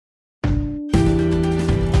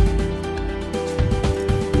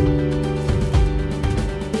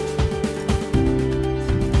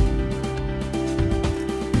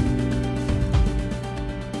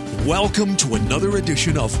Welcome to another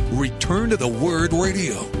edition of Return to the Word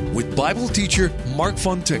Radio with Bible teacher Mark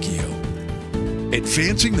Fontecchio.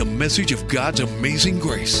 Advancing the message of God's amazing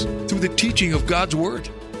grace through the teaching of God's Word.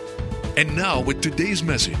 And now with today's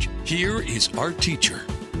message, here is our teacher.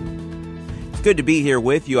 It's good to be here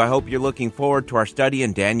with you. I hope you're looking forward to our study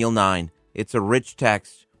in Daniel 9. It's a rich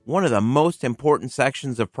text, one of the most important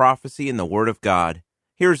sections of prophecy in the Word of God.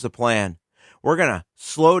 Here's the plan. We're going to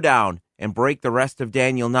slow down and break the rest of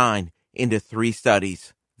Daniel 9 into 3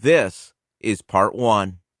 studies. This is part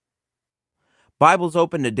 1. Bibles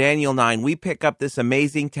open to Daniel 9. We pick up this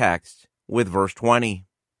amazing text with verse 20.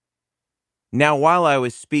 Now while I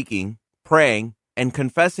was speaking, praying, and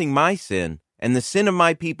confessing my sin and the sin of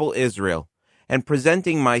my people Israel, and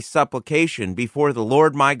presenting my supplication before the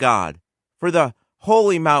Lord my God, for the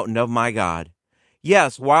holy mountain of my God.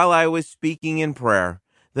 Yes, while I was speaking in prayer,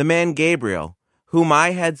 the man Gabriel, whom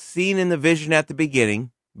I had seen in the vision at the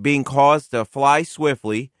beginning, being caused to fly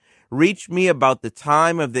swiftly, reached me about the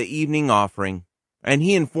time of the evening offering. And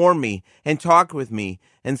he informed me and talked with me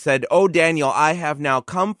and said, O Daniel, I have now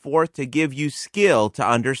come forth to give you skill to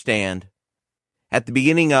understand. At the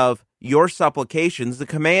beginning of your supplications, the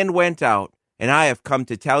command went out, and I have come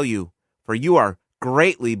to tell you, for you are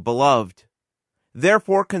greatly beloved.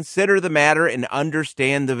 Therefore consider the matter and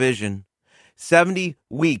understand the vision. 70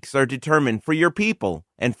 weeks are determined for your people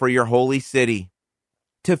and for your holy city,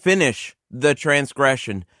 to finish the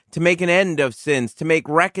transgression, to make an end of sins, to make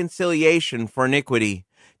reconciliation for iniquity,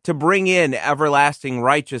 to bring in everlasting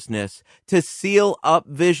righteousness, to seal up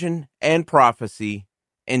vision and prophecy,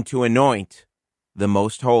 and to anoint the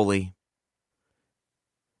most holy.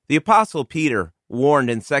 The Apostle Peter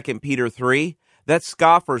warned in 2 Peter 3 that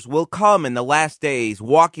scoffers will come in the last days,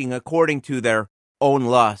 walking according to their own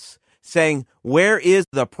lusts, saying, where is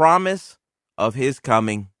the promise of his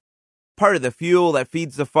coming? Part of the fuel that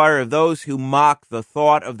feeds the fire of those who mock the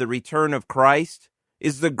thought of the return of Christ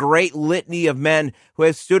is the great litany of men who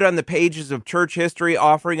have stood on the pages of church history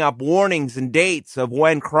offering up warnings and dates of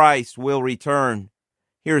when Christ will return.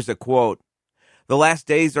 Here's a quote. The last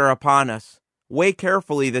days are upon us. Weigh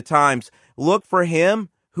carefully the times. Look for him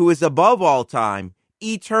who is above all time,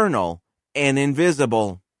 eternal and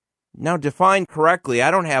invisible. Now, defined correctly, I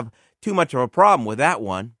don't have too much of a problem with that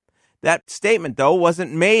one. That statement, though,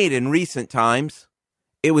 wasn't made in recent times.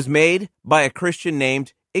 It was made by a Christian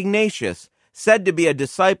named Ignatius, said to be a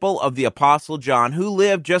disciple of the Apostle John, who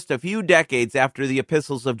lived just a few decades after the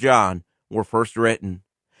epistles of John were first written.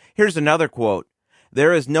 Here's another quote.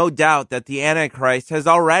 There is no doubt that the Antichrist has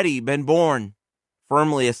already been born.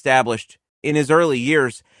 Firmly established in his early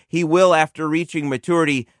years, he will, after reaching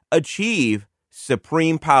maturity, achieve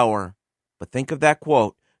supreme power. But think of that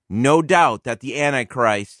quote. No doubt that the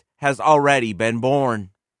Antichrist has already been born.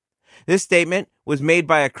 This statement was made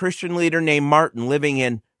by a Christian leader named Martin living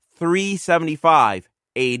in 375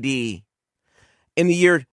 AD. In the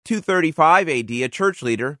year 235 AD, a church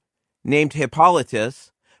leader named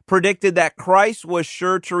Hippolytus predicted that Christ was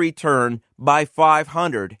sure to return by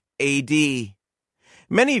 500 AD.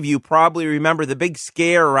 Many of you probably remember the big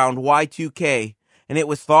scare around Y2K, and it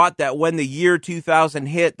was thought that when the year 2000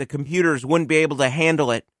 hit, the computers wouldn't be able to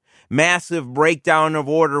handle it. Massive breakdown of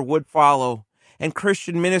order would follow, and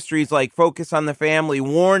Christian ministries like Focus on the Family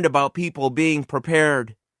warned about people being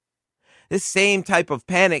prepared. This same type of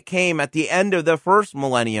panic came at the end of the first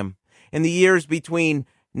millennium. In the years between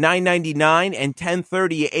 999 and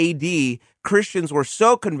 1030 AD, Christians were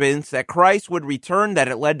so convinced that Christ would return that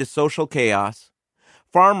it led to social chaos.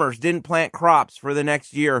 Farmers didn't plant crops for the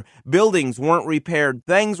next year. Buildings weren't repaired.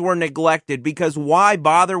 Things were neglected because why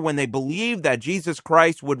bother when they believed that Jesus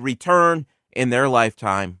Christ would return in their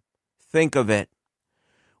lifetime? Think of it.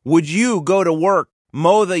 Would you go to work,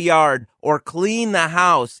 mow the yard, or clean the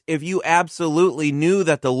house if you absolutely knew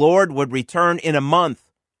that the Lord would return in a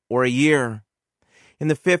month or a year? In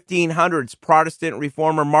the 1500s, Protestant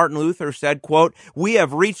reformer Martin Luther said, quote, we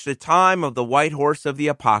have reached the time of the white horse of the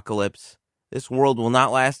apocalypse. This world will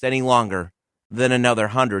not last any longer than another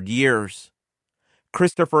 100 years.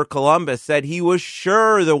 Christopher Columbus said he was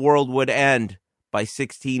sure the world would end by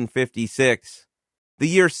 1656. The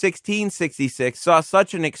year 1666 saw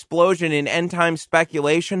such an explosion in end-time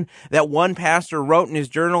speculation that one pastor wrote in his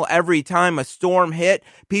journal every time a storm hit,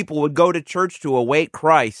 people would go to church to await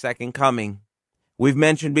Christ's second coming. We've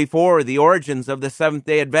mentioned before the origins of the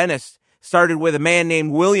Seventh-day Adventists started with a man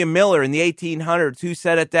named William Miller in the 1800s who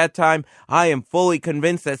said at that time, I am fully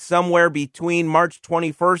convinced that somewhere between March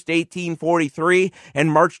 21st, 1843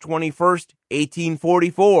 and March 21st,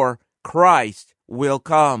 1844, Christ will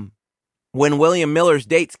come. When William Miller's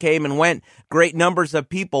dates came and went, great numbers of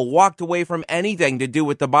people walked away from anything to do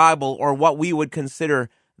with the Bible or what we would consider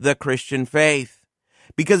the Christian faith.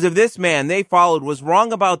 Because if this man they followed was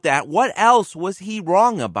wrong about that, what else was he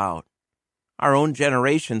wrong about? Our own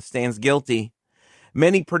generation stands guilty.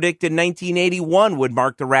 Many predicted 1981 would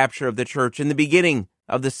mark the rapture of the church and the beginning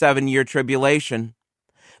of the 7-year tribulation.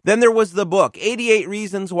 Then there was the book, 88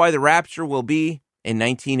 Reasons Why the Rapture Will Be in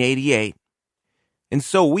 1988. And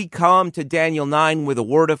so we come to Daniel 9 with a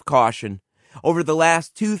word of caution. Over the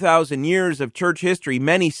last 2,000 years of church history,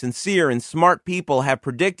 many sincere and smart people have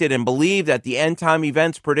predicted and believed that the end-time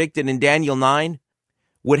events predicted in Daniel 9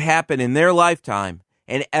 would happen in their lifetime,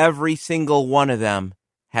 and every single one of them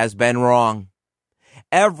has been wrong.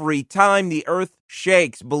 Every time the earth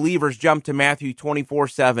shakes, believers jump to Matthew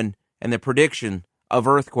 24:7 and the prediction of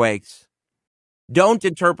earthquakes. Don't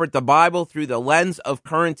interpret the Bible through the lens of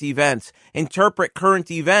current events. Interpret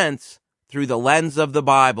current events through the lens of the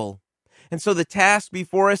Bible. And so the task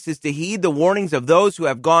before us is to heed the warnings of those who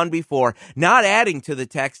have gone before, not adding to the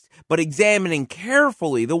text, but examining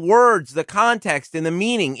carefully the words, the context, and the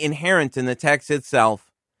meaning inherent in the text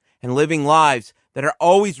itself, and living lives that are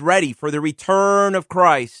always ready for the return of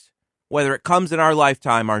Christ, whether it comes in our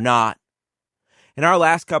lifetime or not. In our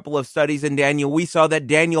last couple of studies in Daniel, we saw that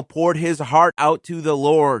Daniel poured his heart out to the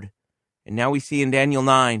Lord. And now we see in Daniel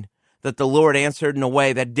 9 that the Lord answered in a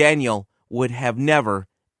way that Daniel would have never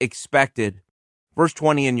expected. Verse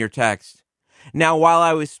 20 in your text. Now while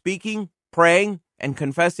I was speaking, praying, and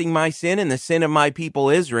confessing my sin and the sin of my people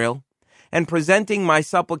Israel, and presenting my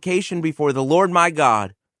supplication before the Lord my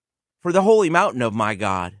God, for the holy mountain of my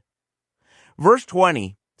God. Verse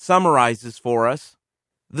 20 summarizes for us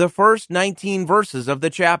the first 19 verses of the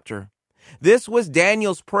chapter. This was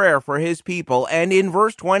Daniel's prayer for his people, and in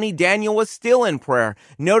verse 20, Daniel was still in prayer.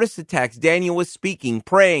 Notice the text. Daniel was speaking,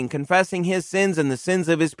 praying, confessing his sins and the sins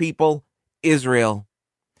of his people, Israel.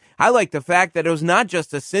 I like the fact that it was not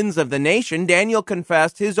just the sins of the nation. Daniel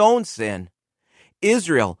confessed his own sin.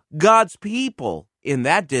 Israel, God's people in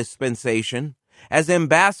that dispensation, as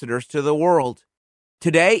ambassadors to the world.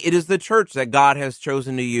 Today, it is the church that God has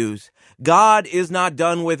chosen to use. God is not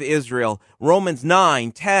done with Israel. Romans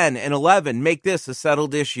 9, 10, and 11 make this a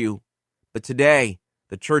settled issue. But today,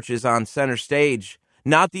 the church is on center stage.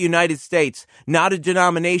 Not the United States, not a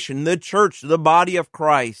denomination, the church, the body of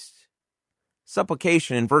Christ.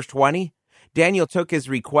 Supplication in verse 20, Daniel took his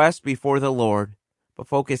request before the Lord. But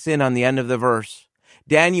focus in on the end of the verse.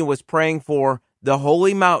 Daniel was praying for the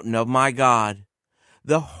holy mountain of my God.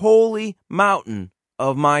 The holy mountain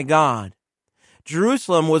of my God.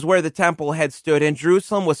 Jerusalem was where the temple had stood, and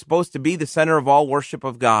Jerusalem was supposed to be the center of all worship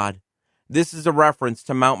of God. This is a reference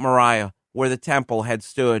to Mount Moriah, where the temple had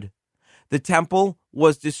stood. The temple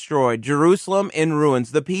was destroyed, Jerusalem in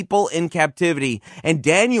ruins, the people in captivity, and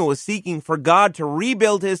Daniel was seeking for God to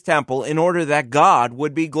rebuild his temple in order that God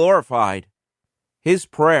would be glorified. His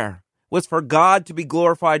prayer was for God to be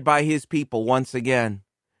glorified by his people once again.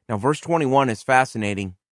 Now, verse 21 is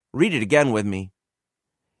fascinating. Read it again with me.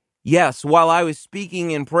 Yes, while I was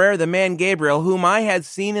speaking in prayer, the man Gabriel, whom I had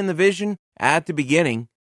seen in the vision at the beginning,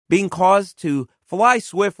 being caused to fly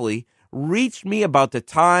swiftly, reached me about the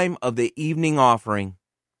time of the evening offering.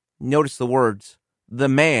 Notice the words, the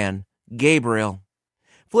man Gabriel.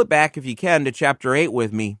 Flip back if you can to chapter 8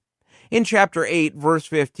 with me. In chapter 8, verse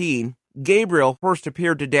 15, Gabriel first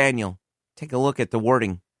appeared to Daniel. Take a look at the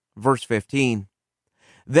wording. Verse 15.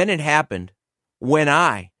 Then it happened, when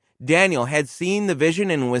I, Daniel, had seen the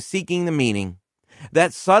vision and was seeking the meaning,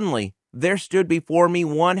 that suddenly there stood before me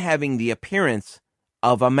one having the appearance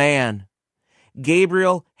of a man.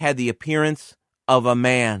 Gabriel had the appearance of a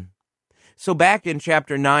man. So back in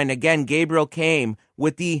chapter 9, again, Gabriel came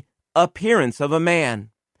with the appearance of a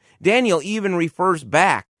man. Daniel even refers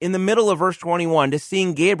back in the middle of verse 21 to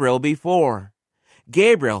seeing Gabriel before.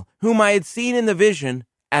 Gabriel, whom I had seen in the vision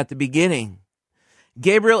at the beginning.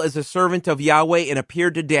 Gabriel is a servant of Yahweh and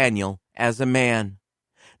appeared to Daniel as a man.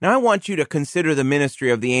 Now I want you to consider the ministry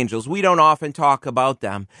of the angels. We don't often talk about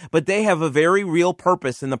them, but they have a very real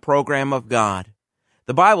purpose in the program of God.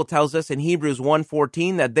 The Bible tells us in Hebrews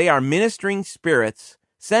 1:14 that they are ministering spirits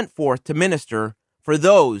sent forth to minister for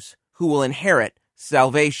those who will inherit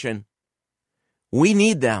salvation. We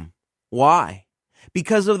need them. Why?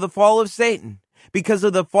 Because of the fall of Satan. Because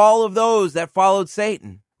of the fall of those that followed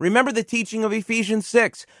Satan. Remember the teaching of Ephesians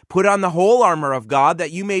 6. Put on the whole armor of God that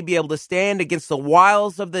you may be able to stand against the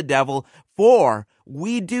wiles of the devil. For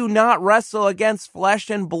we do not wrestle against flesh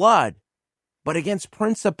and blood, but against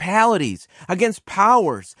principalities, against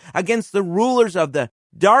powers, against the rulers of the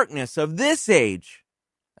darkness of this age,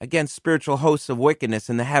 against spiritual hosts of wickedness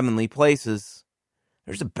in the heavenly places.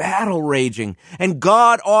 There's a battle raging, and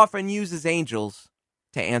God often uses angels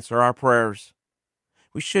to answer our prayers.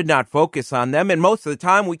 We should not focus on them, and most of the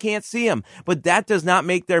time we can't see them, but that does not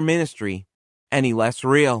make their ministry any less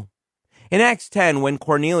real. In Acts 10, when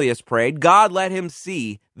Cornelius prayed, God let him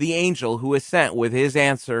see the angel who was sent with his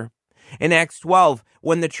answer. In Acts 12,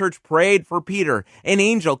 when the church prayed for Peter, an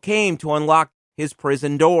angel came to unlock his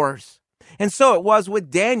prison doors. And so it was with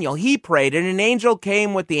Daniel. He prayed, and an angel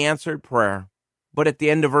came with the answered prayer. But at the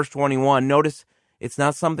end of verse 21, notice it's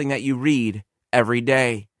not something that you read every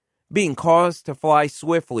day. Being caused to fly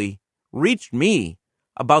swiftly, reached me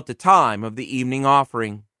about the time of the evening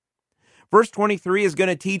offering. Verse 23 is going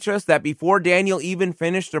to teach us that before Daniel even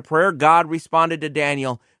finished the prayer, God responded to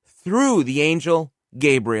Daniel through the angel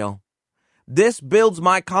Gabriel. This builds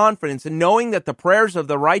my confidence in knowing that the prayers of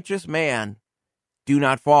the righteous man do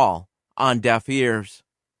not fall on deaf ears.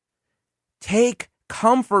 Take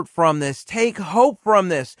comfort from this. Take hope from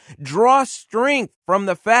this. Draw strength from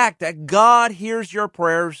the fact that God hears your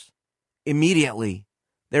prayers immediately.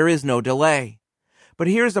 There is no delay. But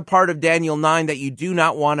here's a part of Daniel 9 that you do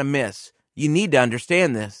not want to miss. You need to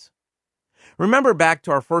understand this. Remember back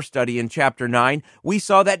to our first study in chapter 9, we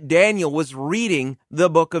saw that Daniel was reading the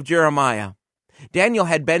book of Jeremiah. Daniel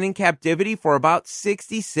had been in captivity for about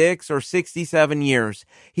 66 or 67 years.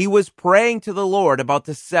 He was praying to the Lord about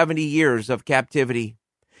the 70 years of captivity.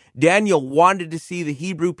 Daniel wanted to see the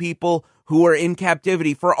Hebrew people who were in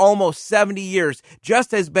captivity for almost 70 years,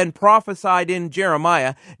 just as been prophesied in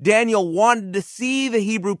Jeremiah. Daniel wanted to see the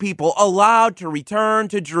Hebrew people allowed to return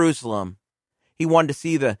to Jerusalem. He wanted to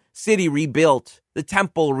see the city rebuilt, the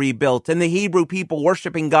temple rebuilt, and the Hebrew people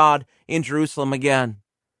worshiping God in Jerusalem again.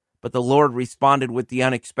 But the Lord responded with the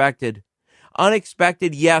unexpected.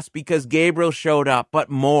 Unexpected, yes, because Gabriel showed up, but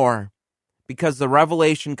more, because the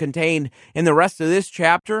revelation contained in the rest of this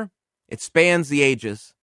chapter, it spans the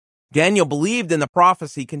ages. Daniel believed in the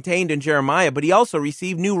prophecy contained in Jeremiah, but he also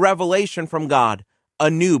received new revelation from God, a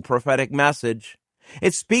new prophetic message.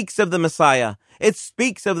 It speaks of the Messiah. It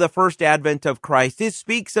speaks of the first advent of Christ. It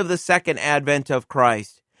speaks of the second advent of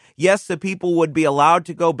Christ. Yes, the people would be allowed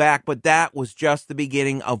to go back, but that was just the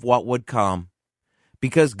beginning of what would come.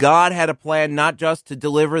 Because God had a plan not just to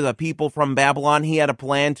deliver the people from Babylon, he had a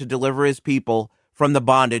plan to deliver his people from the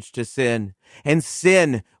bondage to sin. And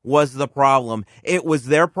sin was the problem. It was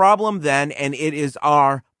their problem then, and it is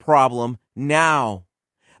our problem now.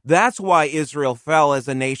 That's why Israel fell as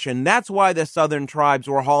a nation. That's why the southern tribes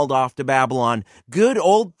were hauled off to Babylon. Good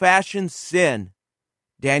old-fashioned sin.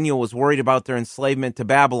 Daniel was worried about their enslavement to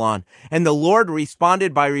Babylon, and the Lord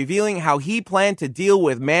responded by revealing how he planned to deal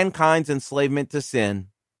with mankind's enslavement to sin.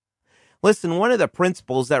 Listen, one of the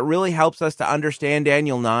principles that really helps us to understand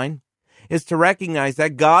Daniel 9 is to recognize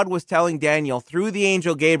that God was telling Daniel through the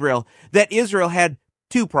angel Gabriel that Israel had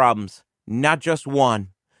two problems, not just one.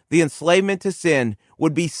 The enslavement to sin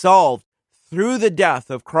would be solved through the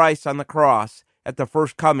death of Christ on the cross at the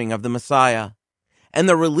first coming of the Messiah. And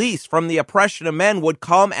the release from the oppression of men would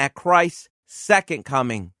come at Christ's second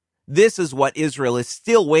coming. This is what Israel is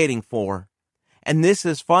still waiting for. And this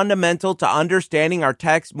is fundamental to understanding our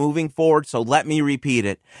text moving forward, so let me repeat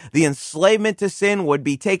it. The enslavement to sin would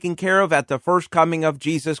be taken care of at the first coming of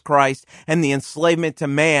Jesus Christ, and the enslavement to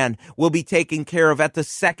man will be taken care of at the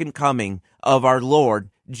second coming of our Lord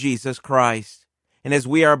Jesus Christ. And as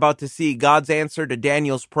we are about to see, God's answer to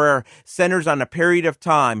Daniel's prayer centers on a period of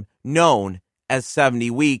time known as 70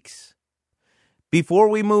 weeks. Before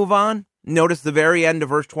we move on, notice the very end of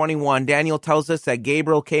verse 21. Daniel tells us that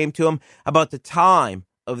Gabriel came to him about the time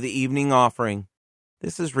of the evening offering.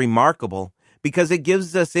 This is remarkable because it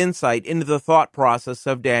gives us insight into the thought process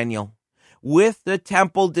of Daniel. With the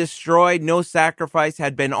temple destroyed, no sacrifice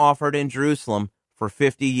had been offered in Jerusalem for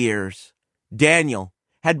 50 years. Daniel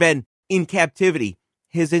had been in captivity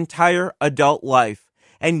his entire adult life,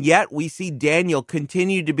 and yet we see Daniel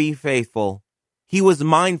continue to be faithful. He was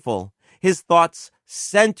mindful, his thoughts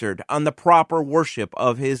centered on the proper worship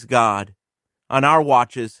of his God. On our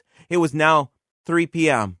watches, it was now 3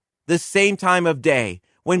 p.m., the same time of day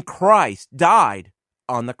when Christ died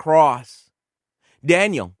on the cross.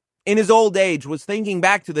 Daniel, in his old age, was thinking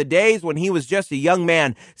back to the days when he was just a young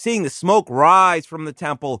man, seeing the smoke rise from the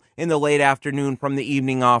temple in the late afternoon from the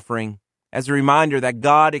evening offering, as a reminder that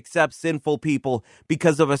God accepts sinful people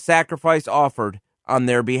because of a sacrifice offered on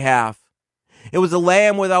their behalf. It was a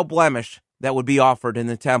lamb without blemish that would be offered in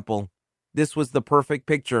the temple. This was the perfect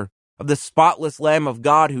picture of the spotless Lamb of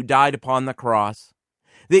God who died upon the cross.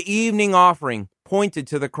 The evening offering pointed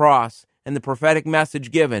to the cross, and the prophetic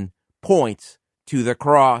message given points to the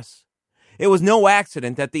cross. It was no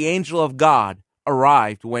accident that the angel of God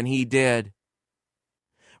arrived when he did.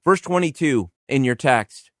 Verse 22 in your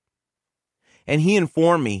text. And he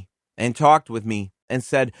informed me and talked with me and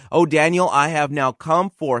said, O Daniel, I have now come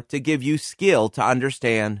forth to give you skill to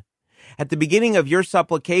understand. At the beginning of your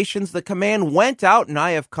supplications, the command went out, and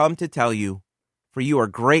I have come to tell you, for you are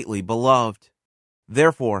greatly beloved.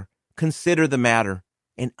 Therefore, consider the matter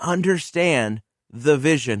and understand the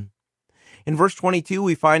vision. In verse 22,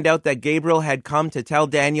 we find out that Gabriel had come to tell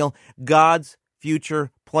Daniel God's future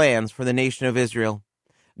plans for the nation of Israel.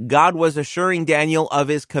 God was assuring Daniel of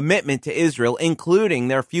his commitment to Israel, including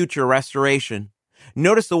their future restoration.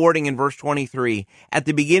 Notice the wording in verse 23. At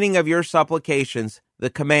the beginning of your supplications, the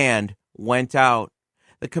command went out.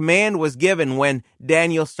 The command was given when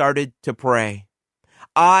Daniel started to pray.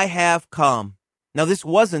 I have come. Now, this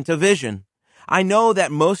wasn't a vision. I know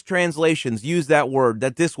that most translations use that word,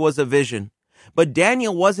 that this was a vision. But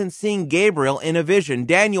Daniel wasn't seeing Gabriel in a vision.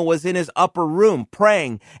 Daniel was in his upper room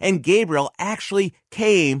praying, and Gabriel actually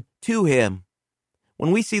came to him.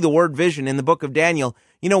 When we see the word vision in the book of Daniel,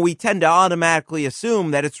 we tend to automatically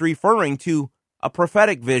assume that it's referring to a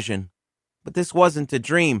prophetic vision. But this wasn't a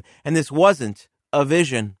dream, and this wasn't a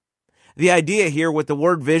vision. The idea here with the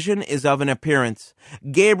word vision is of an appearance.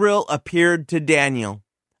 Gabriel appeared to Daniel.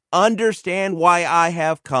 Understand why I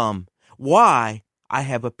have come, why I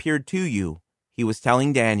have appeared to you, he was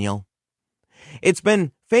telling Daniel. It's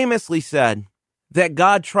been famously said that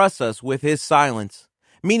God trusts us with his silence,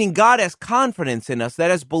 meaning God has confidence in us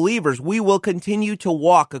that as believers we will continue to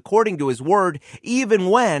walk according to his word even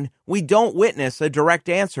when we don't witness a direct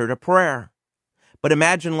answer to prayer. But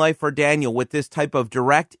imagine life for Daniel with this type of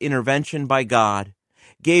direct intervention by God.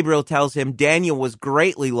 Gabriel tells him Daniel was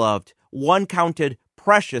greatly loved, one counted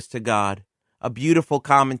precious to God, a beautiful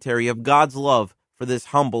commentary of God's love for this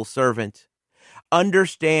humble servant.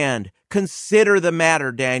 Understand, consider the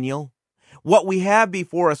matter, Daniel. What we have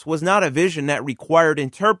before us was not a vision that required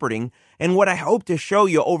interpreting, and what I hope to show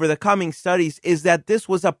you over the coming studies is that this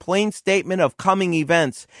was a plain statement of coming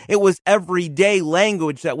events. It was everyday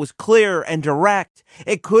language that was clear and direct.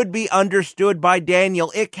 It could be understood by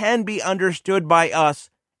Daniel. It can be understood by us.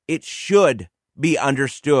 It should be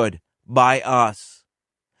understood by us.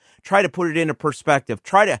 Try to put it into perspective.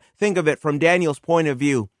 Try to think of it from Daniel's point of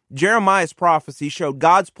view. Jeremiah's prophecy showed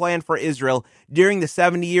God's plan for Israel during the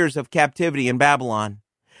 70 years of captivity in Babylon.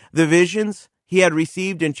 The visions he had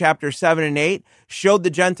received in chapters 7 and 8 showed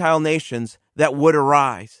the Gentile nations that would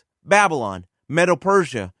arise: Babylon,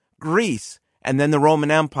 Medo-Persia, Greece, and then the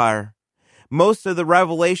Roman Empire. Most of the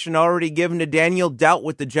revelation already given to Daniel dealt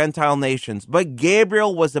with the Gentile nations, but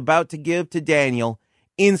Gabriel was about to give to Daniel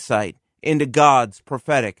insight into God's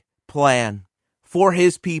prophetic plan for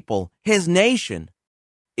his people, his nation,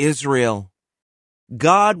 Israel.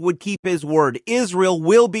 God would keep his word. Israel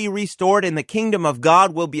will be restored and the kingdom of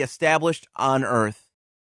God will be established on earth.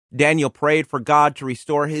 Daniel prayed for God to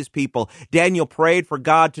restore his people. Daniel prayed for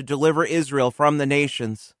God to deliver Israel from the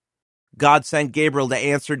nations. God sent Gabriel to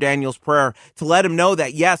answer Daniel's prayer, to let him know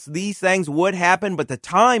that yes, these things would happen, but the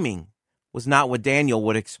timing was not what Daniel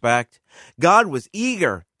would expect. God was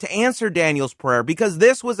eager to answer Daniel's prayer because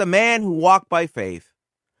this was a man who walked by faith.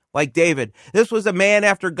 Like David, this was a man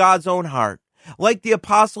after God's own heart. Like the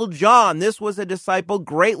Apostle John, this was a disciple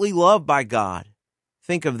greatly loved by God.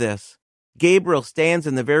 Think of this. Gabriel stands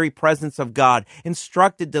in the very presence of God,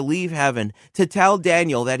 instructed to leave heaven, to tell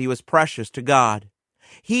Daniel that he was precious to God.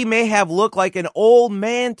 He may have looked like an old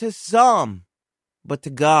man to some, but to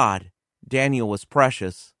God, Daniel was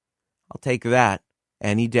precious. I'll take that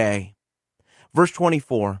any day. Verse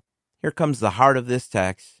 24, here comes the heart of this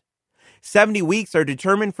text. 70 weeks are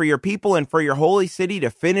determined for your people and for your holy city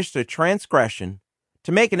to finish the transgression,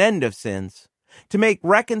 to make an end of sins, to make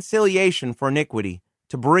reconciliation for iniquity,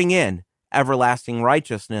 to bring in everlasting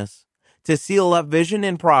righteousness, to seal up vision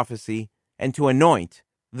and prophecy, and to anoint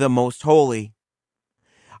the most holy.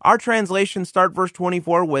 Our translations start verse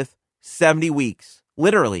 24 with 70 weeks,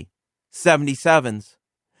 literally 77s.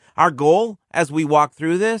 Our goal as we walk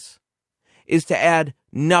through this is to add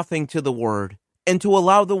nothing to the word, and to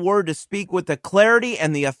allow the word to speak with the clarity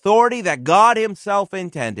and the authority that God himself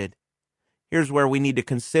intended. Here's where we need to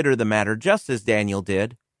consider the matter, just as Daniel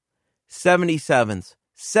did. 77s,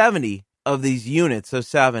 70 of these units of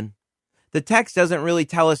 7. The text doesn't really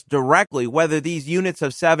tell us directly whether these units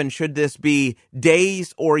of 7 should this be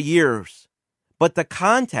days or years. But the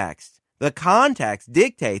context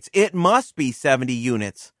dictates it must be 70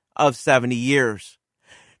 units of 70 years.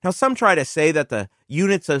 Now, some try to say that the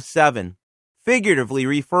units of 7 figuratively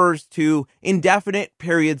refers to indefinite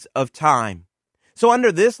periods of time. So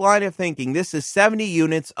under this line of thinking, this is 70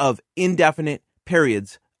 units of indefinite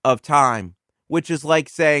periods of time, which is like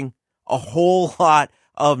saying a whole lot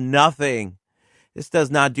of nothing. This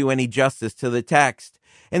does not do any justice to the text.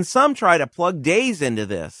 And some try to plug days into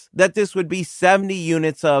this, that this would be 70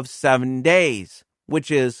 units of 7 days,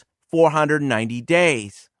 which is 490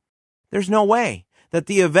 days. There's no way that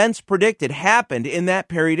the events predicted happened in that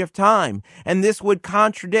period of time, and this would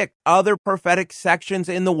contradict other prophetic sections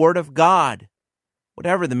in the Word of God.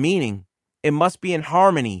 Whatever the meaning, it must be in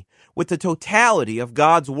harmony with the totality of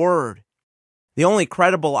God's Word. The only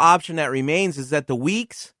credible option that remains is that the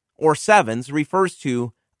weeks, or sevens, refers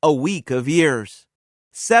to a week of years.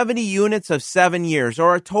 70 units of 7 years,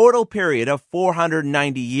 or a total period of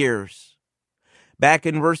 490 years. Back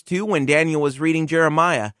in verse 2, when Daniel was reading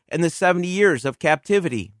Jeremiah and the 70 years of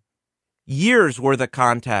captivity, years were the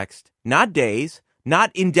context, not days,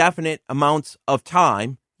 not indefinite amounts of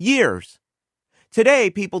time, years. Today,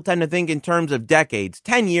 people tend to think in terms of decades,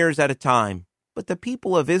 10 years at a time, but the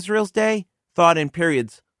people of Israel's day thought in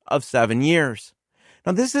periods of 7 years.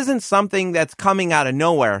 Now, this isn't something that's coming out of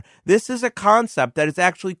nowhere. This is a concept that is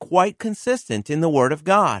actually quite consistent in the Word of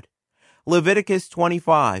God. Leviticus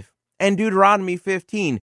 25 and Deuteronomy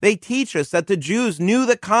 15, they teach us that the Jews knew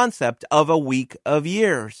the concept of a week of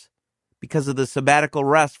years because of the sabbatical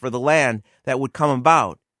rest for the land that would come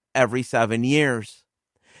about every 7 years.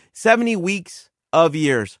 70 weeks of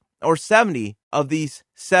years, or 70 of these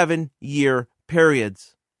 7-year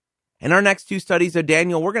periods. In our next 2 studies of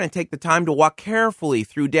Daniel, we're going to take the time to walk carefully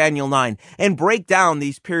through Daniel 9 and break down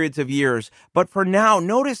these periods of years. But for now,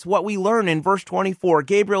 notice what we learn in verse 24.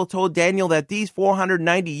 Gabriel told Daniel that these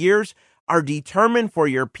 490 years are determined for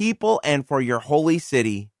your people and for your holy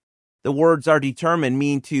city. The words "are determined"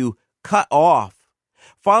 mean to cut off.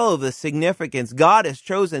 Follow the significance. God has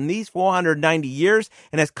chosen these 490 years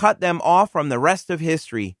and has cut them off from the rest of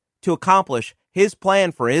history to accomplish His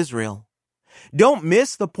plan for Israel. Don't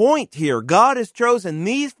miss the point here. God has chosen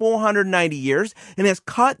these 490 years and has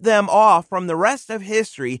cut them off from the rest of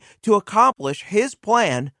history to accomplish His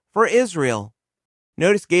plan for Israel.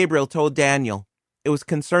 Notice Gabriel told Daniel it was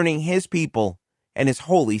concerning His people and His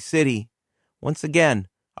holy city. Once again,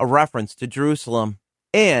 a reference to Jerusalem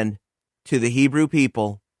and to the Hebrew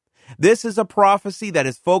people. This is a prophecy that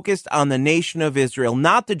is focused on the nation of Israel,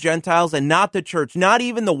 not the Gentiles and not the church, not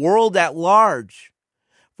even the world at large.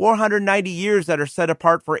 490 years that are set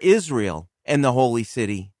apart for Israel and the holy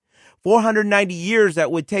city. 490 years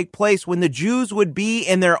that would take place when the Jews would be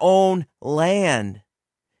in their own land.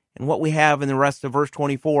 And what we have in the rest of verse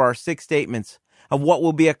 24 are 6 statements of what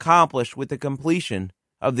will be accomplished with the completion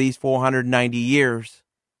of these 490 years.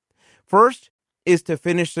 First is to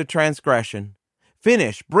finish the transgression.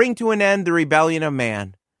 Finish, bring to an end the rebellion of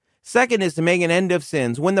man. Second is to make an end of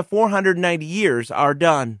sins when the 490 years are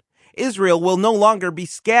done. Israel will no longer be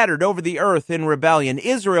scattered over the earth in rebellion.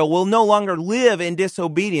 Israel will no longer live in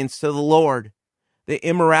disobedience to the Lord. The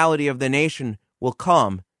immorality of the nation will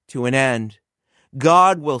come to an end.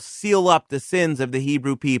 God will seal up the sins of the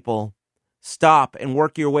Hebrew people. Stop and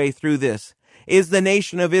work your way through this. Is the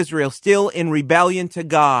nation of Israel still in rebellion to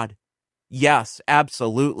God? Yes,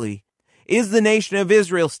 absolutely. Is the nation of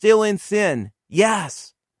Israel still in sin?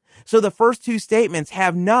 Yes. So the first 2 statements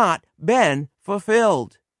have not been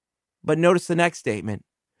fulfilled. But notice the next statement.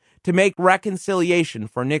 To make reconciliation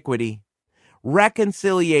for iniquity.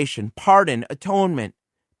 Reconciliation, pardon, atonement,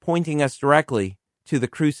 pointing us directly to the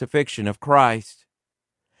crucifixion of Christ.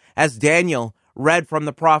 As Daniel read from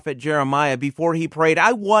the prophet Jeremiah before he prayed,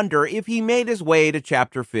 I wonder if he made his way to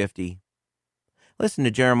chapter 50. Listen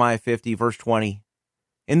to Jeremiah 50, verse 20.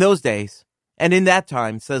 In those days, and in that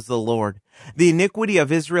time, says the Lord, the iniquity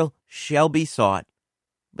of Israel shall be sought,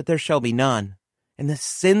 but there shall be none. And the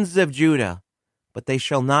sins of Judah, but they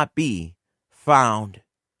shall not be found.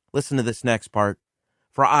 Listen to this next part.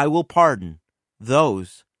 For I will pardon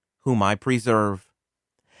those whom I preserve.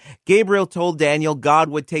 Gabriel told Daniel God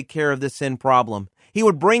would take care of the sin problem. He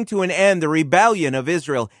would bring to an end the rebellion of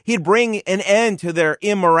Israel. He'd bring an end to their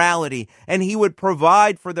immorality, and He would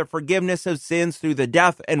provide for the forgiveness of sins through the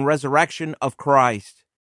death and resurrection of Christ.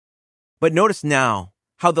 But notice now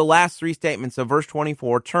how the last 3 statements of verse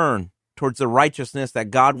 24 turn towards the righteousness that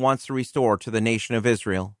God wants to restore to the nation of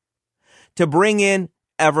Israel. To bring in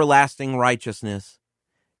everlasting righteousness.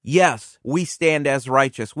 Yes, we stand as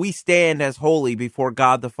righteous. We stand as holy before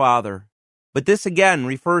God the Father. But this again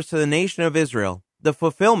refers to the nation of Israel. The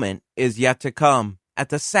fulfillment is yet to come at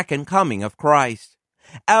the second coming of Christ.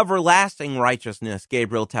 Everlasting righteousness,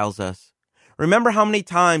 Gabriel tells us. Remember how many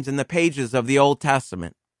times in the pages of the Old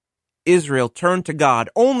Testament Israel turned to God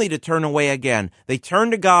only to turn away again. They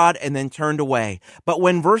turned to God and then turned away. But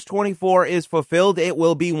when verse 24 is fulfilled, it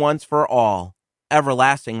will be once for all,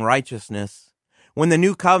 everlasting righteousness. When the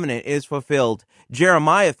new covenant is fulfilled,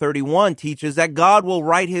 Jeremiah 31 teaches that God will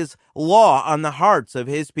write his law on the hearts of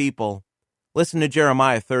his people. Listen to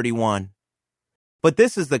Jeremiah 31. But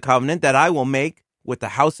this is the covenant that I will make with the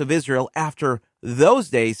house of Israel after those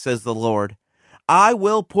days, says the Lord. I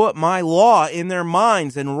will put my law in their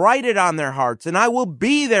minds and write it on their hearts, and I will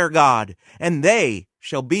be their God, and they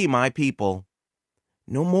shall be my people.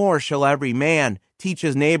 No more shall every man teach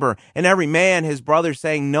his neighbor, and every man his brother,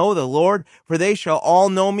 saying, Know the Lord, for they shall all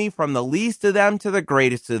know me, from the least of them to the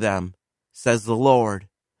greatest of them, says the Lord.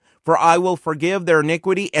 For I will forgive their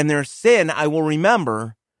iniquity, and their sin I will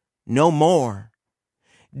remember no more.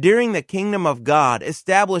 During the kingdom of God,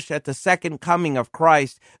 established at the second coming of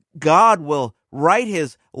Christ, God will write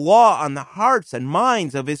his law on the hearts and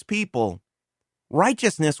minds of his people.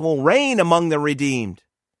 Righteousness will reign among the redeemed.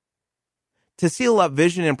 To seal up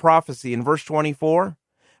vision and prophecy in verse 24,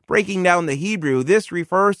 breaking down the Hebrew, this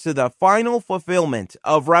refers to the final fulfillment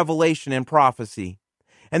of revelation and prophecy.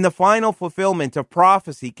 And the final fulfillment of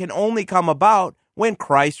prophecy can only come about when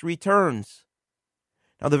Christ returns.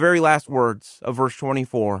 Now the very last words of verse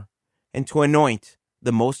 24, and to anoint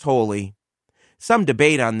the most holy. Some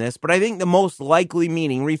debate on this, but I think the most likely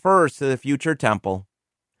meaning refers to the future temple,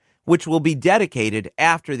 which will be dedicated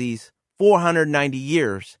after these 490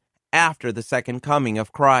 years after the second coming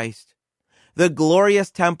of Christ. The glorious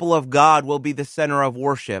temple of God will be the center of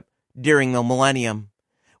worship during the millennium.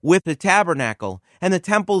 With the tabernacle and the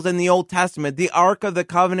temples in the Old Testament, the Ark of the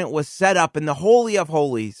Covenant was set up in the Holy of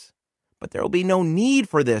Holies. But there will be no need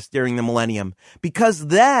for this during the millennium, because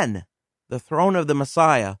then the throne of the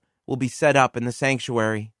Messiah will be set up in the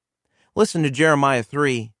sanctuary. Listen to Jeremiah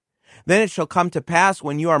 3. Then it shall come to pass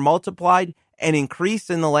when you are multiplied and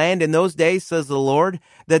increased in the land in those days, says the Lord,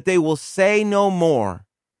 that they will say no more,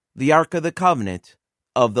 the Ark of the Covenant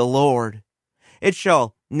of the Lord. It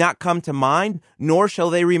shall not come to mind, nor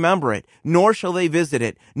shall they remember it, nor shall they visit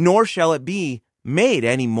it, nor shall it be made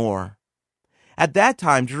any more. At that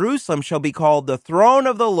time Jerusalem shall be called the throne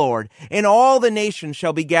of the Lord, and all the nations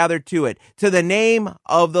shall be gathered to it, to the name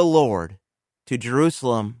of the Lord, to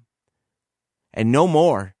Jerusalem. And no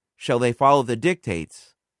more shall they follow the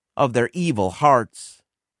dictates of their evil hearts.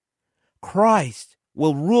 Christ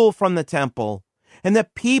will rule from the temple, and the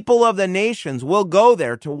people of the nations will go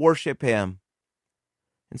there to worship him.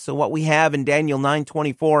 And so what we have in Daniel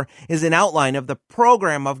 9:24 is an outline of the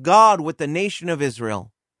program of God with the nation of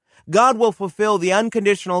Israel. God will fulfill the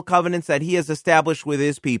unconditional covenants that he has established with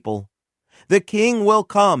his people. The king will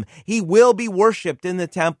come. He will be worshipped in the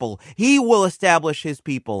temple. He will establish his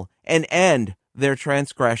people and end their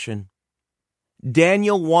transgression.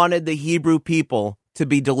 Daniel wanted the Hebrew people to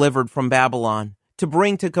be delivered from Babylon, to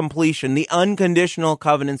bring to completion the unconditional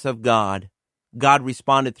covenants of God. God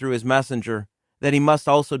responded through his messenger that he must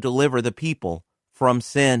also deliver the people from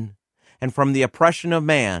sin and from the oppression of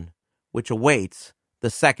man, which awaits the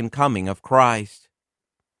second coming of Christ.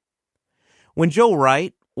 When Joe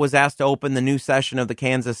Wright was asked to open the new session of the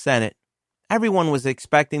Kansas Senate, everyone was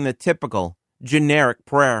expecting the typical, generic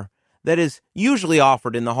prayer that is usually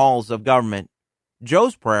offered in the halls of government.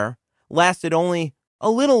 Joe's prayer lasted only a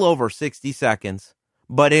little over 60 seconds,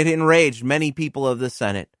 but it enraged many people of the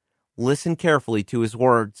Senate. Listen carefully to his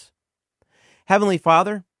words. Heavenly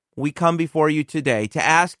Father, we come before you today to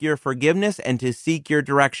ask your forgiveness and to seek your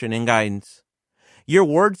direction and guidance. Your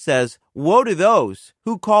word says, woe to those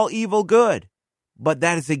who call evil good. But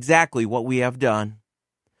that is exactly what we have done.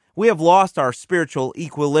 We have lost our spiritual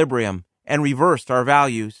equilibrium and reversed our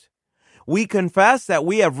values. We confess that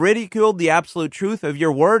we have ridiculed the absolute truth of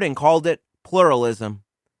your word and called it pluralism.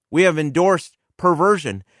 We have endorsed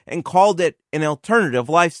perversion and called it an alternative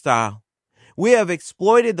lifestyle. We have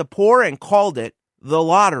exploited the poor and called it the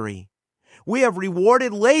lottery. We have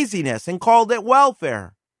rewarded laziness and called it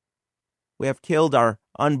welfare. We have killed our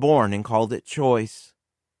unborn and called it choice.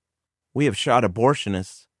 We have shot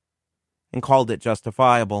abortionists and called it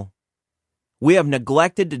justifiable. We have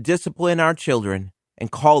neglected to discipline our children and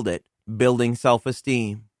called it building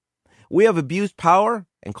self-esteem. We have abused power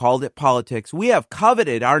and called it politics. We have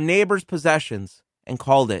coveted our neighbor's possessions and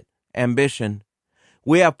called it ambition.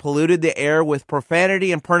 We have polluted the air with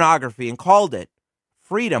profanity and pornography and called it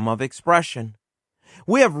freedom of expression.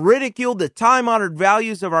 We have ridiculed the time-honored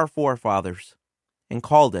values of our forefathers and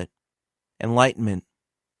called it enlightenment.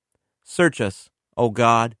 Search us, O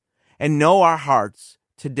God, and know our hearts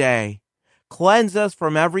today. Cleanse us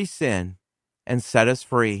from every sin and set us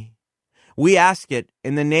free. We ask it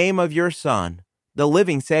in the name of your Son, the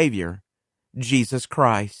living Savior, Jesus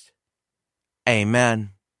Christ.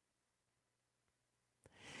 Amen.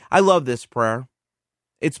 I love this prayer.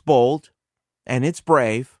 It's bold, and it's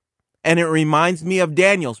brave, and it reminds me of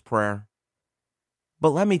Daniel's prayer. But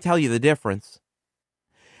let me tell you the difference.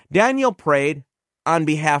 Daniel prayed on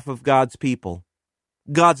behalf of God's people,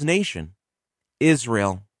 God's nation,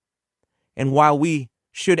 Israel. And while we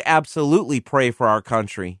should absolutely pray for our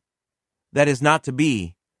country, that is not to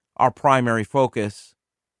be our primary focus.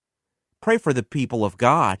 Pray for the people of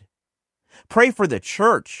God. Pray for the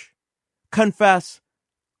church. Confess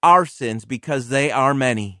our sins because they are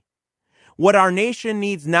many. What our nation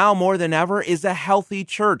needs now more than ever is a healthy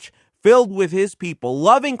church filled with His people,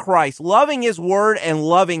 loving Christ, loving His word, and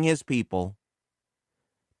loving His people.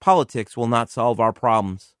 Politics will not solve our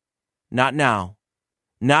problems. Not now.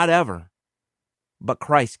 Not ever. But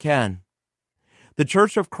Christ can. The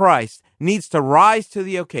Church of Christ needs to rise to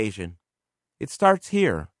the occasion. It starts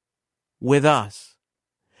here, with us.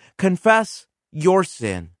 Confess your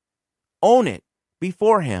sin. Own it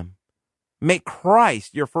before Him. Make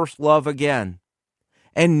Christ your first love again.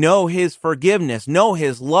 And know His forgiveness, know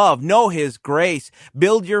His love, know His grace.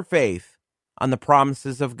 Build your faith on the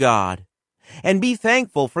promises of God. And be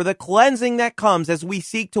thankful for the cleansing that comes as we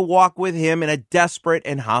seek to walk with Him in a desperate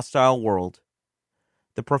and hostile world.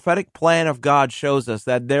 The prophetic plan of God shows us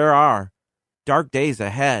that there are dark days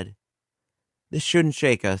ahead. This shouldn't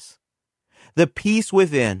shake us. The peace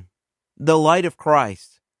within, the light of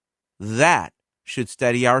Christ, that should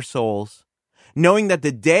steady our souls, knowing that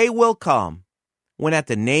the day will come when at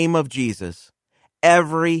the name of Jesus,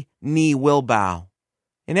 every knee will bow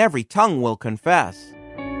and every tongue will confess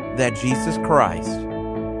that Jesus Christ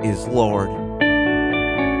is Lord.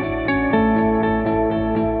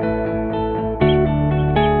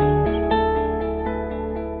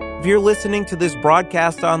 If you're listening to this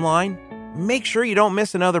broadcast online, make sure you don't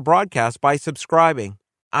miss another broadcast by subscribing,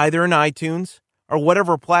 either in iTunes or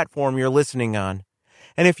whatever platform you're listening on.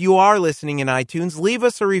 And if you are listening in iTunes, leave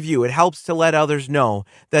us a review. It helps to let others know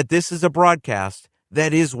that this is a broadcast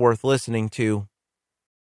that is worth listening to.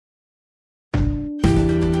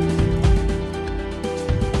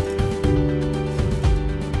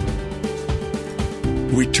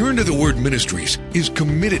 Return to the Word Ministries is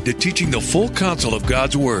committed to teaching the full counsel of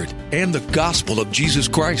God's Word and the gospel of Jesus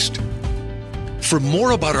Christ. For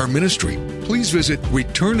more about our ministry, please visit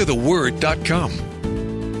returntotheword.com.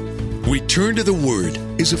 Return to the Word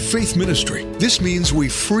is a faith ministry. This means we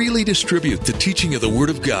freely distribute the teaching of the Word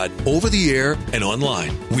of God over the air and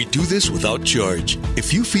online. We do this without charge.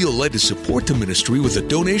 If you feel led to support the ministry with a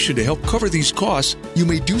donation to help cover these costs, you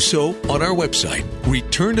may do so on our website,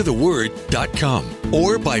 returntotheword.com,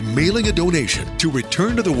 or by mailing a donation to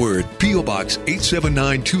Return to the Word, P.O. Box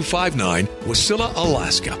 879259, Wasilla,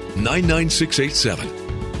 Alaska, 99687.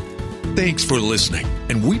 Thanks for listening,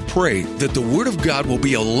 and we pray that the Word of God will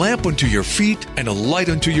be a lamp unto your feet and a light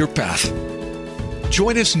unto your path.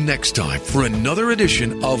 Join us next time for another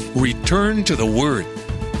edition of Return to the Word.